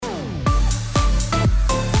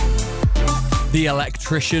The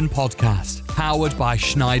Electrician Podcast, powered by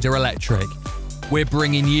Schneider Electric. We're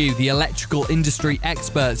bringing you the electrical industry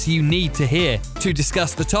experts you need to hear to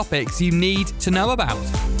discuss the topics you need to know about.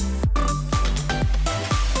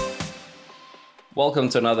 Welcome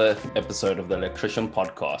to another episode of the Electrician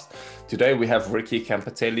Podcast. Today we have Ricky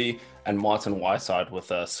Campitelli and Martin Whiteside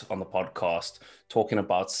with us on the podcast talking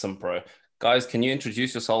about Simpro. Guys, can you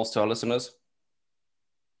introduce yourselves to our listeners?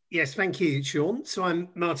 Yes, thank you, Sean. So I'm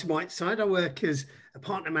Martin Whiteside. I work as a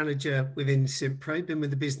partner manager within Simpro, been with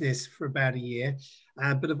the business for about a year,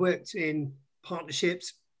 but I've worked in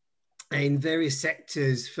partnerships in various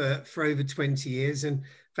sectors for over 20 years. And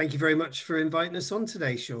thank you very much for inviting us on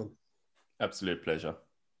today, Sean. Absolute pleasure.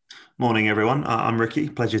 Morning, everyone. I'm Ricky.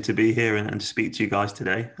 Pleasure to be here and to speak to you guys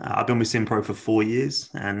today. I've been with Simpro for 4 years,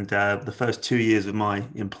 and the first 2 years of my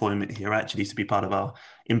employment here actually to be part of our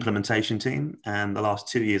implementation team. And the last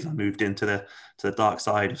 2 years, I moved into the dark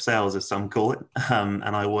side of sales, as some call it. And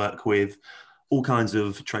I work with all kinds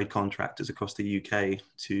of trade contractors across the UK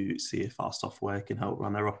to see if our software can help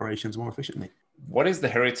run their operations more efficiently. What is the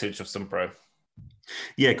heritage of Simpro?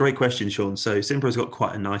 Yeah, great question, Sean. So Simpro's got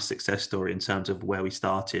quite a nice success story in terms of where we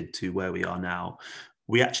started to where we are now.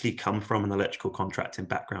 We actually come from an electrical contracting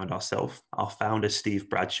background ourselves. Our founder, Steve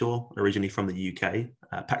Bradshaw, originally from the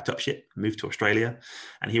UK, packed up ship, moved to Australia,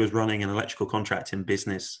 and he was running an electrical contracting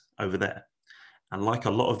business over there. And like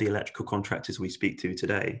a lot of the electrical contractors we speak to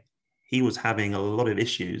today, he was having a lot of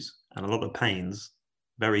issues and a lot of pains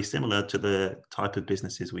very similar to the type of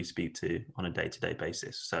businesses we speak to on a day-to-day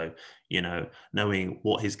basis. So, knowing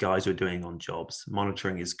what his guys were doing on jobs,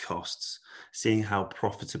 monitoring his costs, seeing how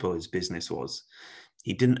profitable his business was.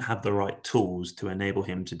 He didn't have the right tools to enable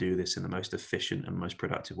him to do this in the most efficient and most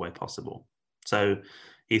productive way possible. So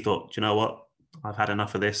he thought, you know what? I've had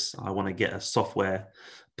enough of this. I want to get a software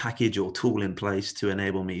package or tool in place to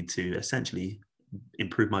enable me to essentially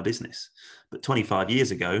improve my business. But 25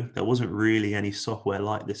 years ago, there wasn't really any software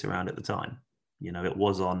like this around at the time. It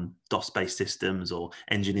was on DOS-based systems or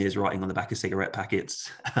engineers writing on the back of cigarette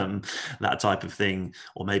packets, that type of thing,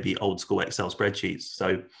 or maybe old school Excel spreadsheets.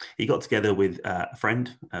 So he got together with a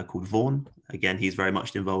friend called Vaughan. Again, he's very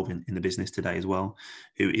much involved in the business today as well,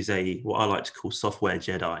 who is what I like to call software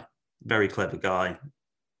Jedi. Very clever guy,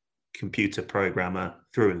 computer programmer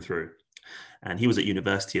through and through. And he was at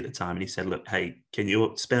university at the time, and he said, look, hey, can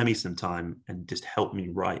you spare me some time and just help me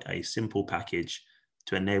write a simple package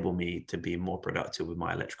to enable me to be more productive with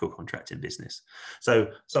my electrical contracting business?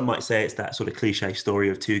 So some might say it's that sort of cliche story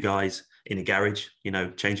of two guys in a garage,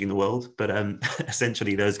 changing the world. But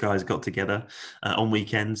essentially, those guys got together on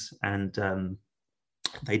weekends and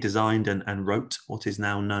they designed and wrote what is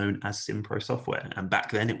now known as Simpro software. And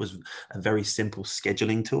back then, it was a very simple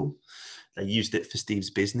scheduling tool. They used it for Steve's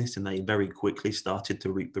business, and they very quickly started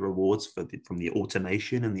to reap the rewards from the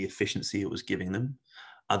automation and the efficiency it was giving them.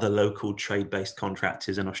 Other local trade-based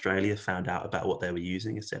contractors in Australia found out about what they were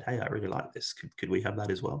using and said, hey, I really like this. Could we have that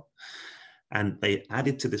as well? And they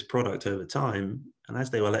added to this product over time. And as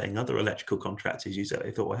they were letting other electrical contractors use it,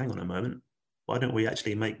 they thought, well, hang on a moment. Why don't we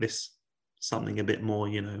actually make this something a bit more,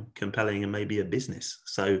 compelling and maybe a business?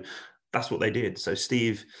 So that's what they did. So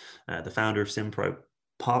Steve, the founder of Simpro,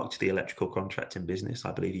 parked the electrical contracting business.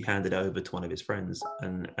 I believe he handed it over to one of his friends,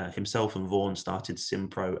 and himself and Vaughan started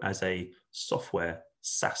Simpro as a software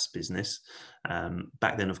SaaS business.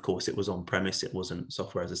 Back then, of course, it was on premise. It wasn't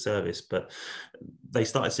software as a service, but they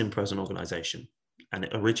started Simpro as an organization, and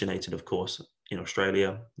it originated, of course, in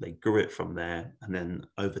Australia. They grew it from there. And then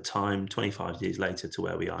over time, 25 years later to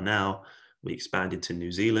where we are now, we expanded to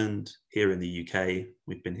New Zealand. Here in the UK,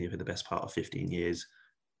 we've been here for the best part of 15 years.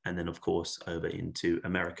 And then, of course, over into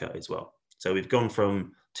America as well. So we've gone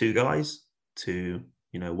from two guys to,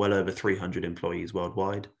 well over 300 employees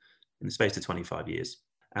worldwide in the space of 25 years.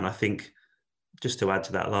 And I think, just to add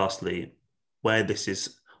to that lastly, where this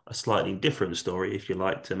is a slightly different story, if you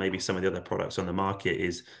like, to maybe some of the other products on the market,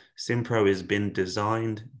 is Simpro has been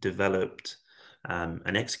designed, developed,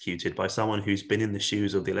 and executed by someone who's been in the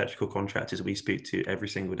shoes of the electrical contractors we speak to every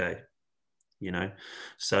single day,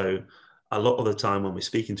 So a lot of the time when we're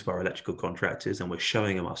speaking to our electrical contractors and we're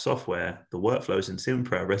showing them our software, the workflows in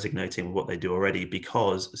Simpro are resonating with what they do already,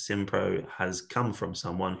 because Simpro has come from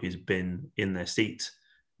someone who's been in their seat.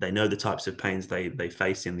 They know the types of pains they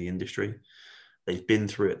face in the industry. They've been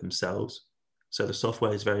through it themselves. So the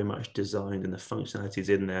software is very much designed and the functionality is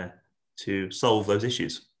in there to solve those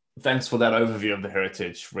issues. Thanks for that overview of the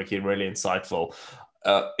heritage, Ricky. Really insightful.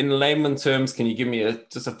 In layman terms, can you give me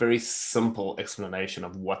just a very simple explanation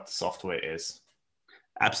of what the software is?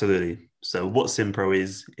 Absolutely. So what Simpro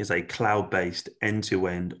is a cloud-based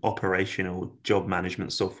end-to-end operational job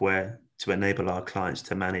management software to enable our clients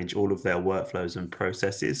to manage all of their workflows and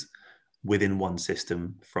processes within one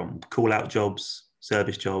system, from call out jobs,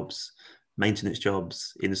 service jobs, maintenance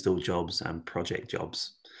jobs, install jobs, and project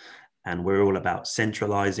jobs. And we're all about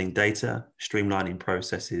centralizing data, streamlining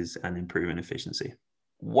processes, and improving efficiency.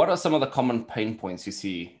 What are some of the common pain points you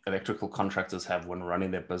see electrical contractors have when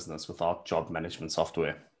running their business without job management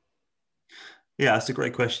software? Yeah, that's a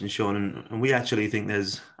great question, Sean. And we actually think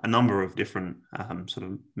there's a number of different sort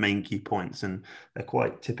of main key points, and they're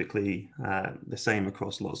quite typically the same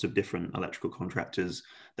across lots of different electrical contractors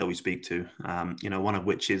that we speak to. One of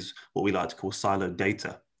which is what we like to call siloed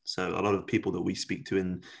data. So a lot of people that we speak to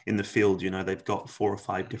in the field, they've got 4 or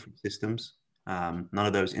 5 different systems. None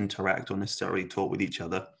of those interact or necessarily talk with each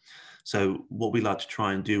other. So what we like to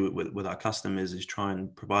try and do with our customers is try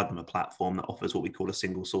and provide them a platform that offers what we call a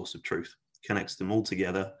single source of truth, connects them all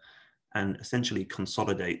together, and essentially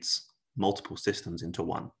consolidates multiple systems into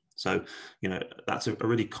one. So, that's a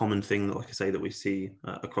really common thing that, like I say, that we see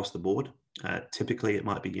across the board. Typically, it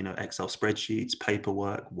might be, Excel spreadsheets,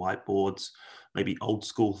 paperwork, whiteboards, maybe old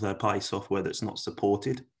school third-party software that's not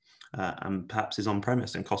supported and perhaps is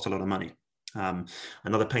on-premise and costs a lot of money.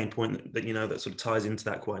 Another pain point that that sort of ties into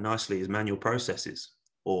that quite nicely is manual processes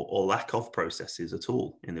or lack of processes at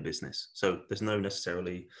all in the business. So there's no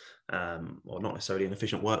necessarily or not necessarily an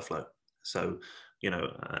efficient workflow. So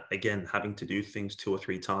again, having to do things 2 or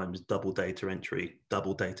 3 times, double data entry,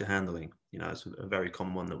 double data handling, it's a very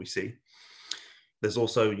common one that we see. There's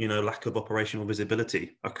also lack of operational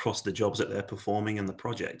visibility across the jobs that they're performing and the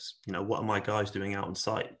projects. What are my guys doing out on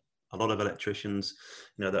site? A lot of electricians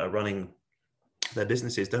that are running their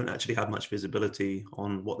businesses don't actually have much visibility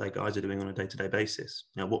on what their guys are doing on a day-to-day basis.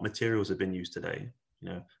 What materials have been used today?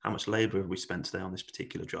 How much labor have we spent today on this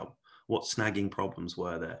particular job? What snagging problems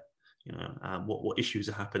were there? What issues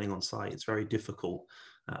are happening on site? It's very difficult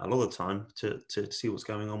a lot of the time to see what's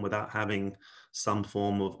going on without having some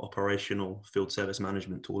form of operational field service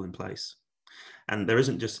management tool in place. And there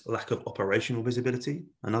isn't just lack of operational visibility.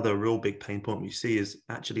 Another real big pain point we see is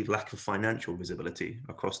actually lack of financial visibility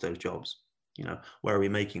across those jobs. Where are we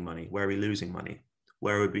making money? Where are we losing money?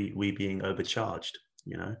 Where are we being overcharged?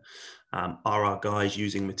 Are our guys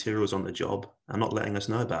using materials on the job and not letting us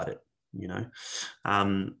know about it?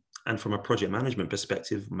 And from a project management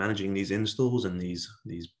perspective, managing these installs and these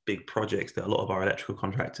big projects that a lot of our electrical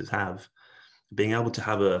contractors have, being able to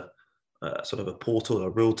have a sort of a portal, a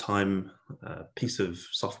real-time piece of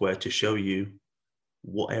software to show you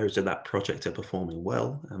what areas of that project are performing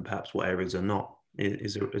well and perhaps what areas are not,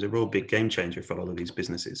 is a real big game changer for a lot of these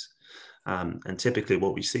businesses. And typically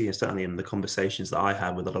what we see, and certainly in the conversations that I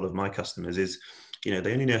have with a lot of my customers, is they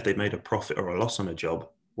only know if they've made a profit or a loss on a job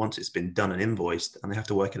once it's been done and invoiced, and they have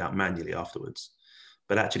to work it out manually afterwards.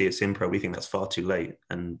 But actually at Simpro, we think that's far too late.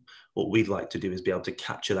 And what we'd like to do is be able to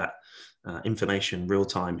capture that information real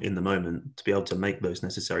time in the moment to be able to make those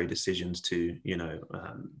necessary decisions to,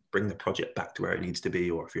 bring the project back to where it needs to be,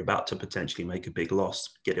 or if you're about to potentially make a big loss,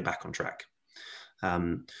 get it back on track.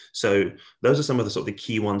 So those are some of the sort of the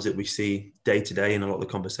key ones that we see day to day in a lot of the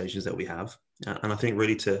conversations that we have. And I think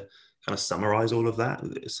really to kind of summarize all of that,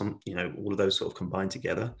 all of those sort of combined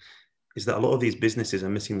together, is that a lot of these businesses are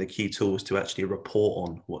missing the key tools to actually report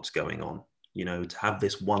on what's going on, to have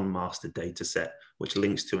this one master data set, which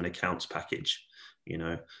links to an accounts package,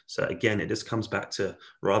 So again, it just comes back to,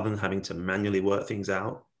 rather than having to manually work things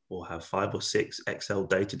out or have 5 or 6 Excel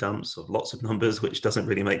data dumps of lots of numbers, which doesn't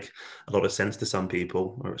really make a lot of sense to some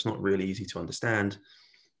people, or it's not really easy to understand.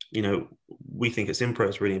 We think at Simpro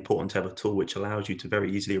it's really important to have a tool which allows you to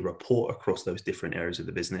very easily report across those different areas of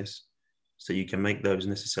the business, so you can make those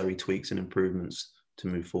necessary tweaks and improvements to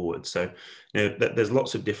move forward. So, there's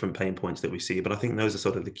lots of different pain points that we see, but I think those are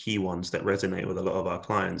sort of the key ones that resonate with a lot of our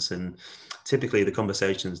clients. And typically the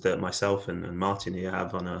conversations that myself and Martin here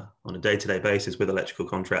have on a day-to-day basis with electrical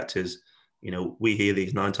contractors, we hear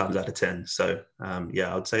these 9 times out of 10. So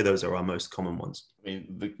I'd say those are our most common ones. I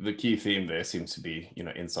mean, the key theme there seems to be,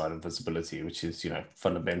 insight and visibility, which is,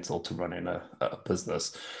 fundamental to running a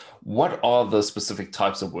business. What are the specific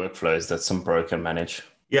types of workflows that Simpro can manage?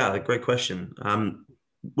 Yeah, great question.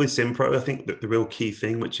 With Simpro, I think that the real key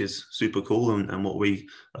thing, which is super cool and what we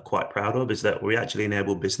are quite proud of, is that we actually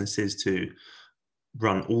enable businesses to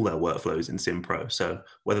run all their workflows in Simpro. So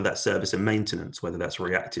whether that's service and maintenance, whether that's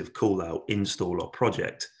reactive, call out, install, or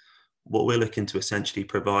project, what we're looking to essentially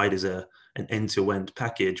provide is an end-to-end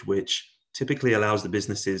package, which typically allows the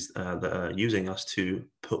businesses that are using us to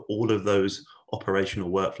put all of those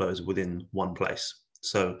operational workflows within one place.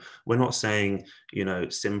 So we're not saying,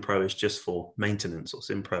 Simpro is just for maintenance or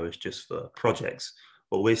Simpro is just for projects.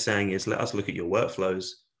 What we're saying is, let us look at your workflows.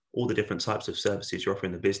 all the different types of services you're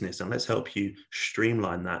offering the business, and let's help you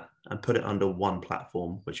streamline that and put it under one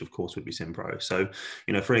platform, which of course would be Simpro. So,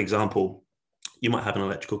 for an example, you might have an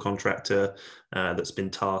electrical contractor that's been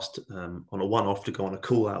tasked on a one-off to go on a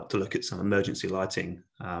call out to look at some emergency lighting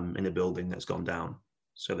in a building that's gone down.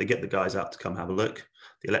 So they get the guys out to come have a look.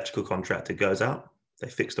 The electrical contractor goes out, they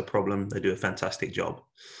fix the problem, they do a fantastic job.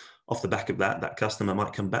 Off the back of that, that customer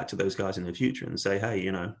might come back to those guys in the future and say,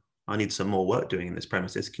 hey, I need some more work doing in this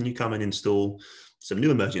premises. Can you come and install some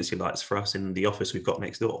new emergency lights for us in the office we've got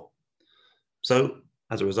next door? So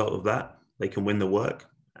as a result of that, they can win the work,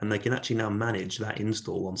 and they can actually now manage that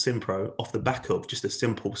install on Simpro off the back of just a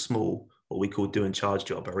simple, small, what we call do and charge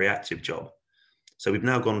job, a reactive job. So we've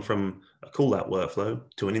now gone from a call out workflow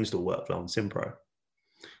to an install workflow on Simpro.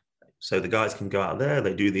 So the guys can go out there,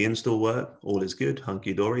 they do the install work, all is good,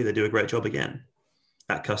 hunky-dory, they do a great job again.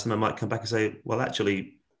 That customer might come back and say, well,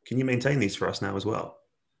 actually, can you maintain these for us now as well?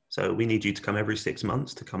 So we need you to come every 6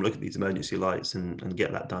 months to come look at these emergency lights and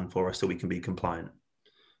get that done for us so we can be compliant.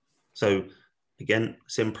 So again,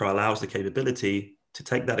 Simpro allows the capability to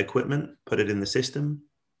take that equipment, put it in the system,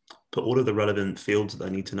 put all of the relevant fields that they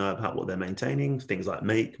need to know about what they're maintaining, things like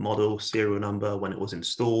make, model, serial number, when it was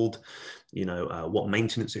installed, what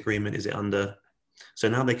maintenance agreement is it under. So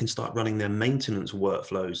now they can start running their maintenance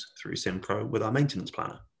workflows through Simpro with our maintenance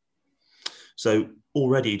planner. So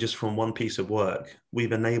already, just from one piece of work,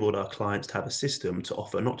 we've enabled our clients to have a system to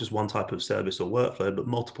offer not just one type of service or workflow, but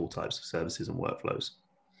multiple types of services and workflows.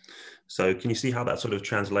 So can you see how that sort of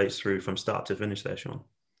translates through from start to finish there, Sean?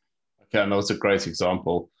 Okay, and that was a great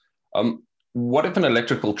example. What if an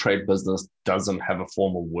electrical trade business doesn't have a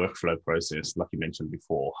formal workflow process, like you mentioned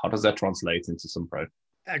before? How does that translate into Simpro?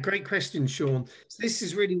 A great question, Sean. So this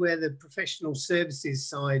is really where the professional services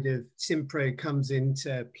side of Simpro comes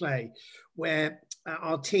into play, where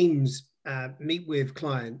our teams meet with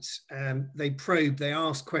clients, they probe, they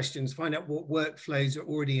ask questions, find out what workflows are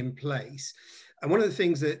already in place. And one of the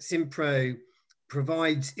things that Simpro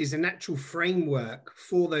provides is a natural framework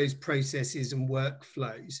for those processes and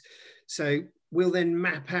workflows. So we'll then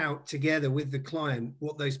map out together with the client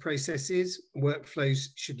what those processes, workflows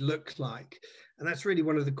should look like. And that's really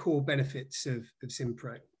one of the core benefits of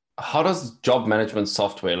Simpro. How does job management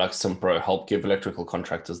software like Simpro help give electrical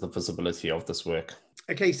contractors the visibility of this work?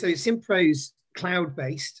 Okay, so Simpro's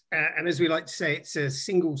cloud-based, and as we like to say, it's a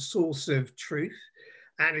single source of truth.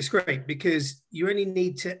 And it's great because you only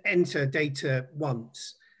need to enter data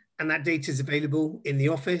once, and that data is available in the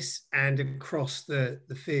office and across the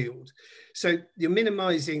field. So you're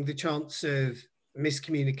minimizing the chance of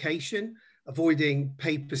miscommunication, avoiding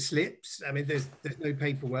paper slips. I mean, there's no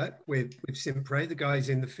paperwork with Simpro. The guys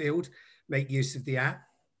in the field make use of the app.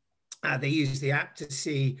 They use the app to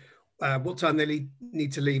see what time they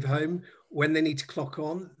need to leave home, when they need to clock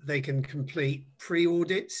on. They can complete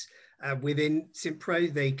pre-audits. Within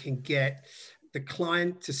Simpro, they can get the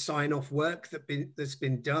client to sign off work that's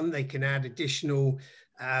been done. They can add additional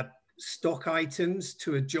stock items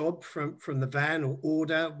to a job from the van or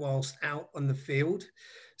order whilst out on the field.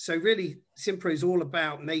 So really, Simpro is all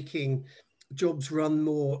about making jobs run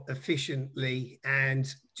more efficiently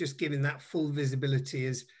and just giving that full visibility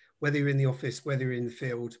as whether you're in the office, whether you're in the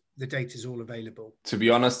field, the data is all available. To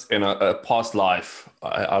be honest, in a past life,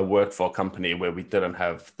 I worked for a company where we didn't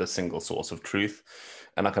have the single source of truth.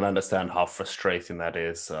 And I can understand how frustrating that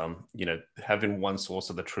is. Having one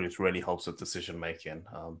source of the truth really helps with decision making.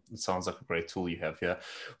 It sounds like a great tool you have here.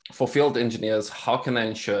 For field engineers, how can they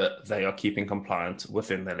ensure they are keeping compliant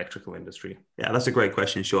within the electrical industry? Yeah, that's a great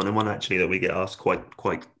question, Sean, and one actually that we get asked quite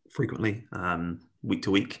frequently, week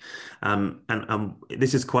to week. And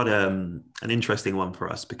this is quite an interesting one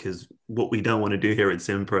for us, because what we don't want to do here at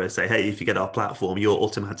Simpro is say, hey, if you get our platform, you're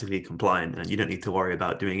automatically compliant and you don't need to worry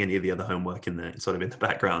about doing any of the other homework in the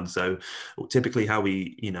background. So typically how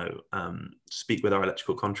we, speak with our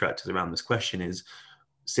electrical contractors around this question is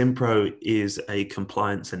Simpro is a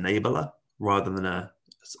compliance enabler rather than a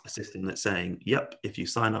system that's saying, yep, if you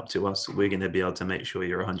sign up to us, we're going to be able to make sure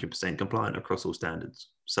you're 100% compliant across all standards.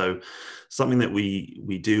 So something that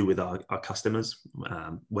we do with our customers,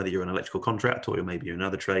 whether you're an electrical contractor or maybe you're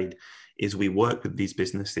another trade, is we work with these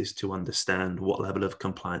businesses to understand what level of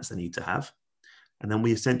compliance they need to have. And then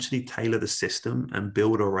we essentially tailor the system and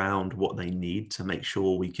build around what they need to make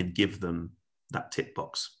sure we can give them that tick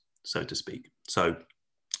box, so to speak. So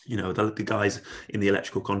the guys in the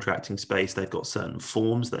electrical contracting space, they've got certain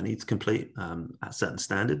forms that need to complete at certain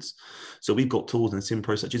standards. So we've got tools in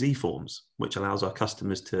Simpro such as eForms, which allows our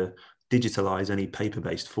customers to digitalize any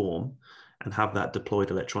paper-based form and have that deployed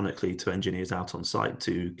electronically to engineers out on site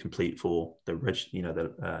to complete for the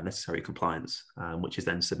necessary compliance, which is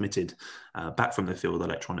then submitted back from the field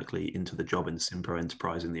electronically into the job in Simpro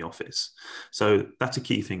Enterprise in the office. So that's a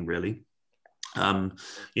key thing, really.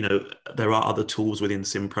 There are other tools within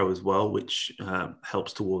Simpro as well, which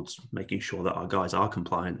helps towards making sure that our guys are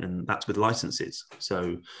compliant, and that's with licenses.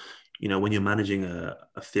 So, when you're managing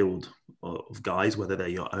a field of guys, whether they're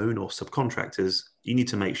your own or subcontractors, you need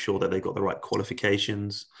to make sure that they've got the right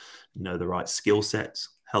qualifications, the right skill sets,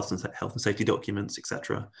 health and safety documents,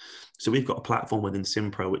 etc. So we've got a platform within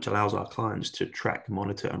Simpro which allows our clients to track,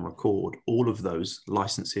 monitor, and record all of those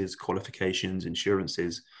licenses, qualifications,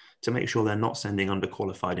 insurances, to make sure they're not sending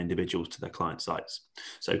underqualified individuals to their client sites.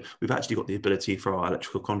 So we've actually got the ability for our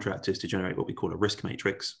electrical contractors to generate what we call a risk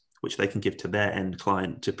matrix, which they can give to their end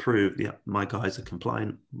client to prove, yeah, my guys are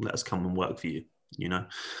compliant, let us come and work for you,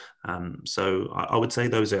 So I would say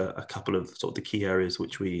those are a couple of sort of the key areas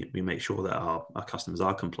which we make sure that our customers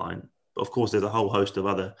are compliant. But of course, there's a whole host of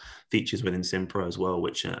other features within Simpro as well,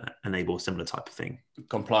 which enable a similar type of thing.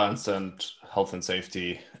 Compliance and health and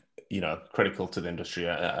safety, critical to the industry.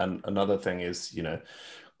 And another thing is,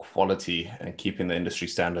 quality and keeping the industry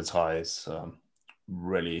standards high is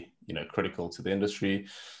really, critical to the industry.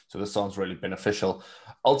 So this sounds really beneficial.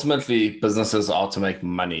 Ultimately, businesses are to make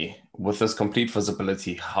money. With this complete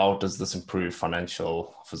visibility, how does this improve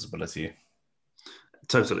financial visibility?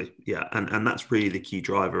 Totally, yeah. And that's really the key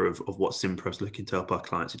driver of what Simpro is looking to help our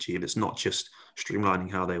clients achieve. It's not just streamlining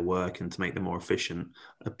how they work and to make them more efficient.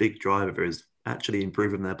 A big driver is actually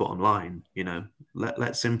improving their bottom line.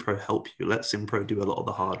 Let Simpro help you. Let Simpro do a lot of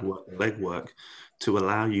the hard work, the legwork, to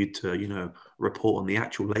allow you to, report on the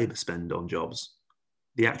actual labor spend on jobs,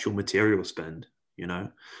 the actual material spend,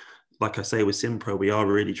 Like I say, with Simpro, we are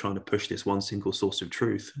really trying to push this one single source of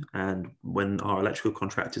truth. And when our electrical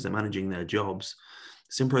contractors are managing their jobs,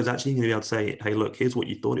 Simpro is actually going to be able to say, hey, look, here's what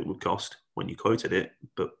you thought it would cost when you quoted it,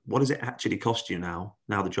 but what does it actually cost you now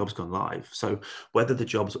the job's gone live? So whether the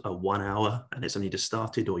job's a 1 hour and it's only just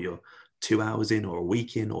started, or you're 2 hours in, or a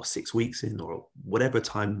week in, or 6 weeks in, or whatever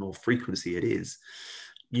time or frequency it is,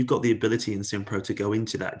 you've got the ability in Simpro to go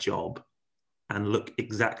into that job and look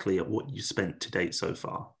exactly at what you spent to date so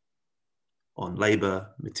far on labor,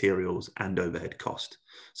 materials, and overhead cost.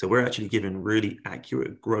 So we're actually given really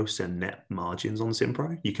accurate gross and net margins on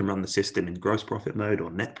Simpro. You can run the system in gross profit mode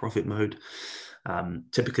or net profit mode.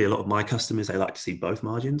 Typically, a lot of my customers, they like to see both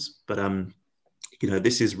margins, but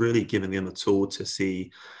this is really giving them a tool to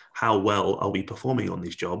see how well are we performing on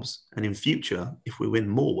these jobs, and in future, if we win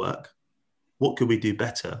more work, what could we do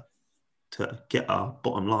better to get our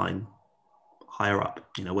bottom line higher up,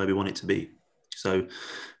 where we want it to be. So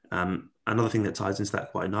another thing that ties into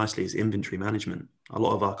that quite nicely is inventory management. A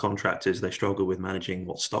lot of our contractors, they struggle with managing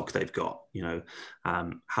what stock they've got.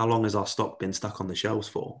 How long has our stock been stuck on the shelves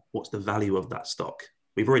for? What's the value of that stock?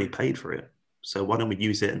 We've already paid for it, so why don't we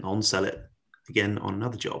use it and on-sell it again on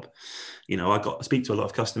another job? I speak to a lot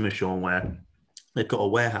of customers, Sean, where they've got a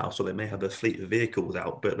warehouse or they may have a fleet of vehicles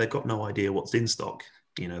out, but they've got no idea what's in stock.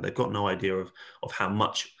 They've got no idea of how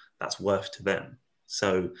much that's worth to them.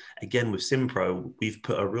 So again, with Simpro, we've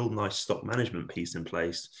put a real nice stock management piece in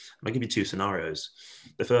place. I'll give you 2 scenarios.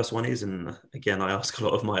 The first one is, and again, I ask a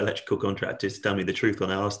lot of my electrical contractors to tell me the truth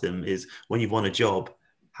when I ask them, is when you've won a job,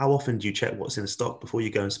 how often do you check what's in stock before you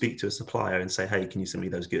go and speak to a supplier and say, hey, can you send me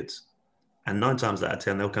those goods? And 9 times out of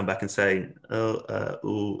 10, they'll come back and say,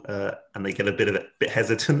 and they get a bit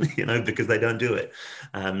hesitant, because they don't do it.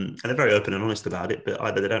 And they're very open and honest about it, but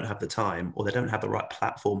either they don't have the time or they don't have the right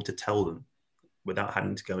platform to tell them without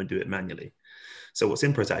having to go and do it manually. So what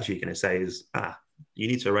Simpro is actually going to say is, you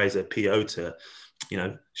need to raise a PO to,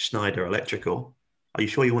 Schneider Electrical. Are you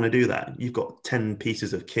sure you want to do that? You've got 10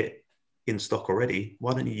 pieces of kit in stock already.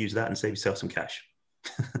 Why don't you use that and save yourself some cash?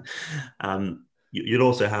 You'll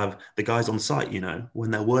also have the guys on site,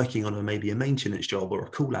 when they're working on maybe a maintenance job or a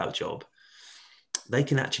call out job, they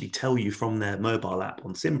can actually tell you from their mobile app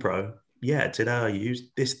on Simpro, yeah, today I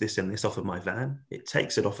used this, and this off of my van. It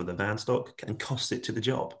takes it off of the van stock and costs it to the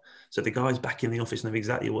job. So the guys back in the office know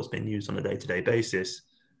exactly what's been used on a day-to-day basis,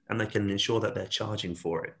 and they can ensure that they're charging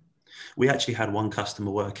for it. We actually had one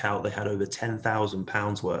customer work out, they had over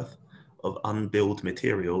 £10,000 worth of unbilled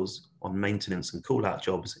materials on maintenance and call-out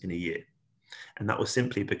jobs in a year. And that was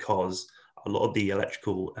simply because a lot of the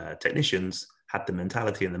electrical technicians had the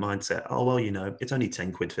mentality and the mindset, oh, well, it's only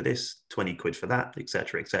 10 quid for this, 20 quid for that, et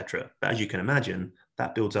cetera, et cetera. But as you can imagine,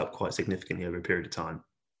 that builds up quite significantly over a period of time.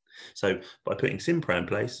 So by putting Simpro in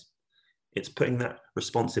place, It's putting that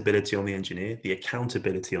responsibility on the engineer, the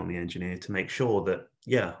accountability on the engineer to make sure that,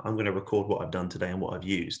 yeah, I'm going to record what I've done today and what I've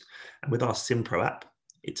used. And with our Simpro app,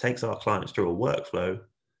 it takes our clients through a workflow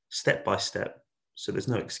step by step. So there's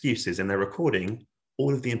no excuses, and they're recording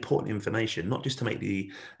all of the important information, not just to make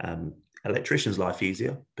the electrician's life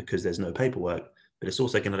easier because there's no paperwork, but it's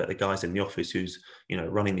also going to let the guys in the office who's,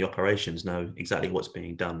 running the operations know exactly what's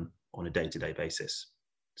being done on a day-to-day basis.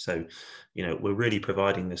 So, we're really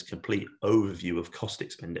providing this complete overview of cost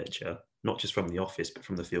expenditure, not just from the office, but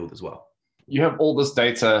from the field as well. You have all this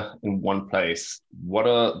data in one place. What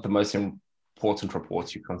are the most important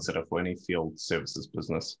reports you consider for any field services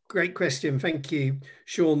business? Great question. Thank you,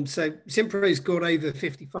 Sean. So Simpro's got over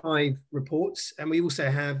 55 reports, and we also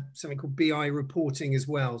have something called BI reporting as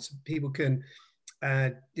well. So people can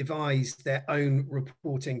devise their own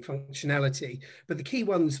reporting functionality. But the key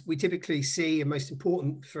ones we typically see and most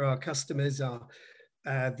important for our customers are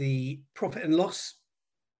the profit and loss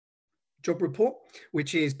job report,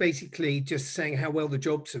 which is basically just saying how well the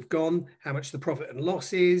jobs have gone, how much the profit and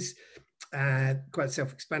loss is, quite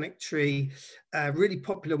self-explanatory. Really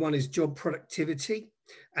popular one is job productivity.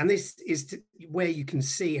 And this is where you can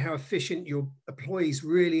see how efficient your employees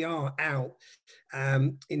really are out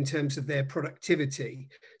in terms of their productivity.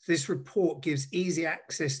 This report gives easy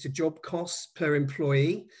access to job costs per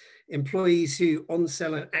employee. Employees who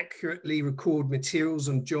on-sell and accurately record materials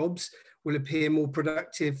on jobs will appear more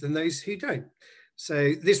productive than those who don't.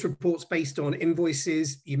 So this report's based on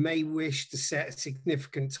invoices. You may wish to set a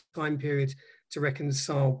significant time period to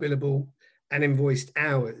reconcile billable and invoiced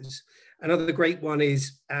hours. Another great one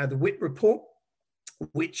is the WIP report,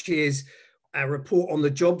 which is a report on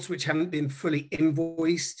the jobs which haven't been fully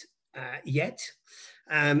invoiced yet.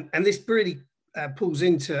 And this really pulls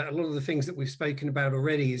into a lot of the things that we've spoken about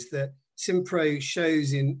already, is that Simpro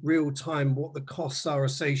shows in real time what the costs are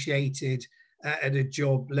associated at a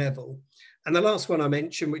job level. And the last one I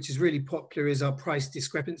mentioned, which is really popular, is our price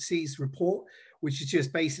discrepancies report, which is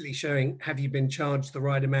just basically showing, have you been charged the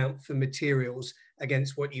right amount for materials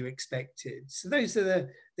against what you expected? So those are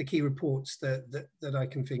the key reports that I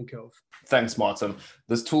can think of. Thanks, Martin.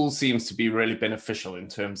 This tool seems to be really beneficial in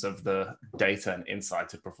terms of the data and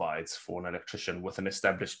insight it provides for an electrician with an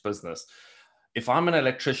established business. If I'm an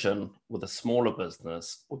electrician with a smaller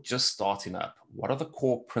business or just starting up, what are the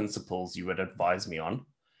core principles you would advise me on?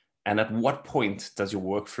 And at what point does your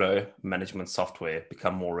workflow management software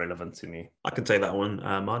become more relevant to me? I can take that one,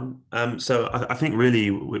 Man. So I think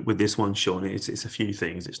really with this one, Sean, it's a few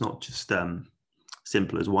things. It's not just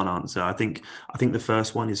simple as one answer. I think the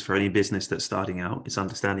first one is for any business that's starting out, it's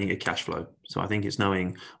understanding your cash flow. So I think it's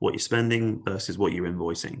knowing what you're spending versus what you're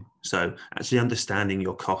invoicing. So actually understanding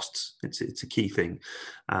your costs, it's a key thing.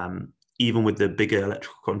 Even with the bigger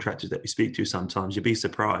electrical contractors that we speak to, sometimes you'd be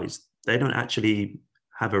surprised. They don't actually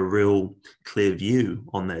have a real clear view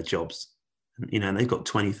on their jobs, and they've got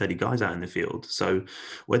 20, 30 guys out in the field. So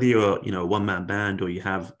whether you're, a one-man band or you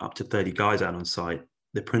have up to 30 guys out on site,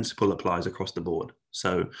 the principle applies across the board.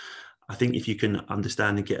 So I think if you can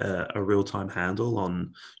understand and get a real-time handle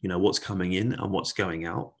on, what's coming in and what's going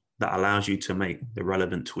out, that allows you to make the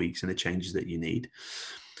relevant tweaks and the changes that you need.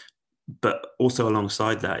 But also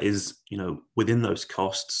alongside that is, within those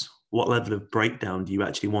costs, what level of breakdown do you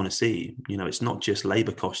actually want to see? It's not just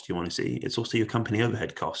labor cost you want to see, it's also your company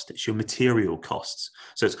overhead cost, it's your material costs.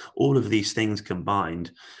 So it's all of these things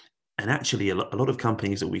combined. And actually a lot of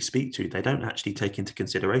companies that we speak to, they don't actually take into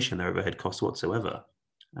consideration their overhead costs whatsoever.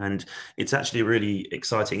 And it's actually a really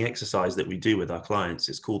exciting exercise that we do with our clients.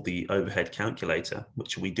 It's called the overhead calculator,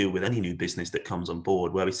 which we do with any new business that comes on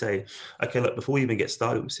board, where we say, okay, look, before we even get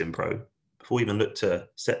started with Simpro, before we even look to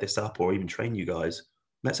set this up or even train you guys,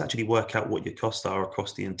 let's actually work out what your costs are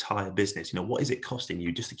across the entire business. What is it costing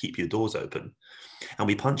you just to keep your doors open? And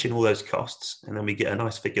we punch in all those costs, and then we get a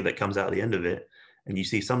nice figure that comes out at the end of it. And you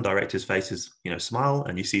see some directors' faces, smile,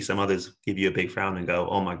 and you see some others give you a big frown and go,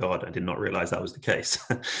 "Oh my God, I did not realize that was the case."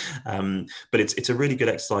 But it's a really good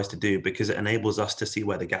exercise to do because it enables us to see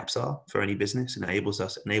where the gaps are for any business, and enables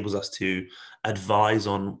us to advise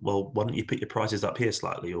on, well, why don't you put your prices up here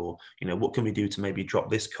slightly, or what can we do to maybe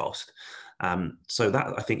drop this cost? So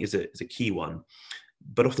that I think is a key one.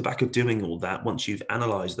 But off the back of doing all that, once you've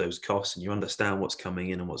analyzed those costs and you understand what's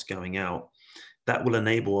coming in and what's going out, that will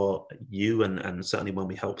enable you, and certainly when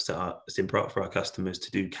we help set up Simpro up for our customers, to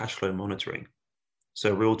do cash flow monitoring.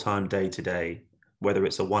 So real time, day to day, whether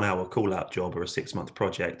it's a 1 hour call out job or a 6-month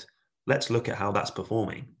project, let's look at how that's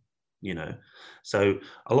performing. So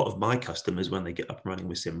a lot of my customers, when they get up and running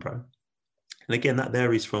with Simpro, and again, that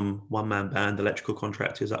varies from one-man band electrical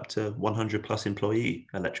contractors up to 100 plus employee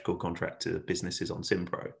electrical contractor businesses on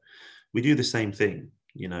Simpro. we do the same thing.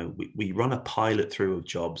 We run a pilot through of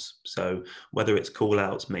jobs. So whether it's call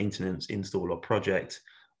outs, maintenance, install, or project,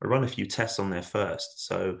 we run a few tests on there first.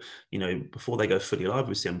 So, before they go fully live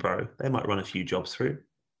with SimPro, they might run a few jobs through.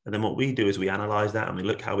 And then what we do is we analyze that and we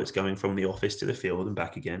look how it's going from the office to the field and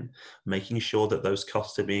back again, making sure that those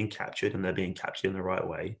costs are being captured and they're being captured in the right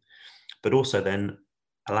way, but also then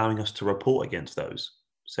allowing us to report against those.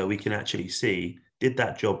 So we can actually see, did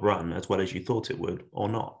that job run as well as you thought it would or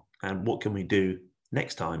not? And what can we do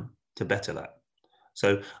next time to better that?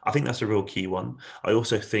 So I think that's a real key one. I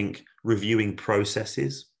also think reviewing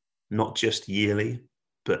processes, not just yearly,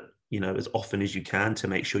 but as often as you can to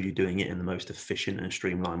make sure you're doing it in the most efficient and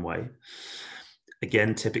streamlined way.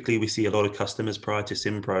 Again, typically we see a lot of customers prior to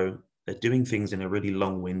SimPro, they're doing things in a really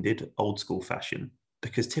long-winded, old school fashion,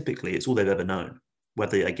 because typically it's all they've ever known.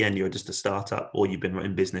 Whether, again, you're just a startup or you've been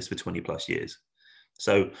in business for 20 plus years.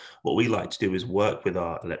 So what we like to do is work with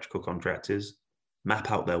our electrical contractors, map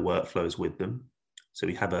out their workflows with them. So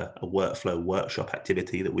we have a workflow workshop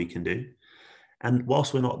activity that we can do. And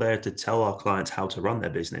whilst we're not there to tell our clients how to run their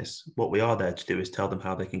business, what we are there to do is tell them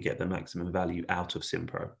how they can get the maximum value out of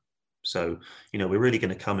SimPro. So, we're really going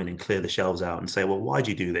to come in and clear the shelves out and say, well, why do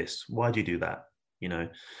you do this? Why do you do that?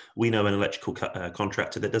 We know an electrical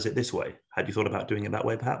contractor that does it this way. Have you thought about doing it that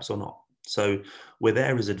way, perhaps, or not? So we're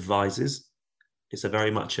there as advisors. It's a very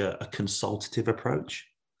much a consultative approach.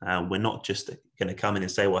 We're not just going to come in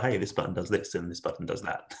and say, well, hey, this button does this and this button does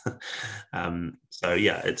that. So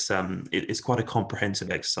yeah, it's quite a comprehensive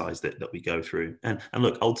exercise that we go through. And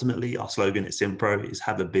look, ultimately, our slogan at SimPro is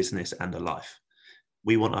have a business and a life.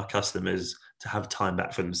 We want our customers to have time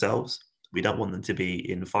back for themselves. We don't want them to be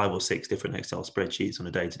in 5 or 6 different Excel spreadsheets on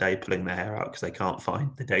a day-to-day, pulling their hair out because they can't find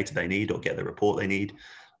the data they need or get the report they need.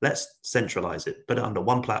 Let's centralize it, put it under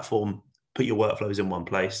one platform, put your workflows in one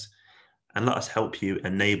place, and let us help you,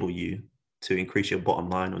 enable you to increase your bottom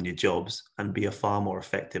line on your jobs and be a far more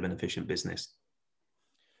effective and efficient business.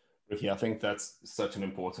 Ricky, I think that's such an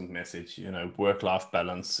important message. Work-life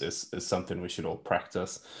balance is something we should all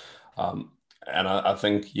practice. And I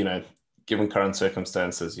think, given current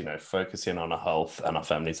circumstances, focusing on our health and our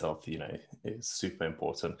family's health, is super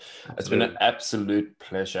important. Absolutely. It's been an absolute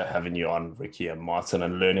pleasure having you on, Ricky and Martin,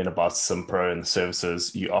 and learning about SimPro and the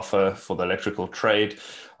services you offer for the electrical trade.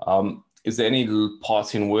 Is there any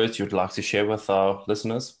parting words you'd like to share with our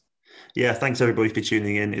listeners? Yeah, thanks everybody for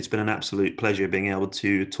tuning in. It's been an absolute pleasure being able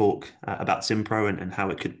to talk about SimPro and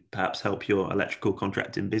how it could perhaps help your electrical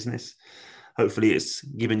contracting business. Hopefully it's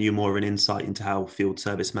given you more of an insight into how field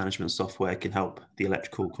service management software can help the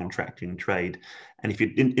electrical contracting trade. And if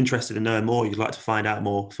you're interested in knowing more, you'd like to find out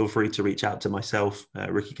more, feel free to reach out to myself,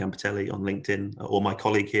 Ricky Campitelli on LinkedIn, or my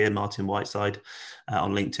colleague here, Martin Whiteside,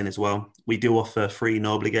 on LinkedIn as well. We do offer free,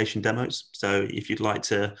 no obligation demos. So if you'd like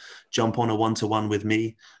to jump on a one-to-one with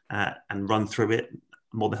me and run through it,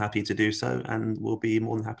 I'm more than happy to do so. And we'll be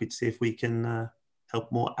more than happy to see if we can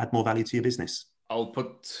add more value to your business. I'll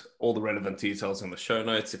put all the relevant details in the show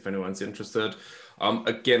notes if anyone's interested.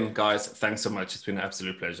 Again, guys, thanks so much. It's been an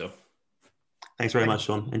absolute pleasure. Thanks very much,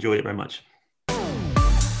 Sean. Enjoyed it very much.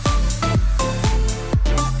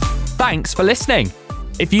 Thanks for listening.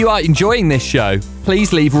 If you are enjoying this show,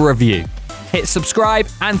 please leave a review. Hit subscribe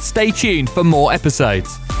and stay tuned for more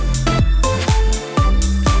episodes.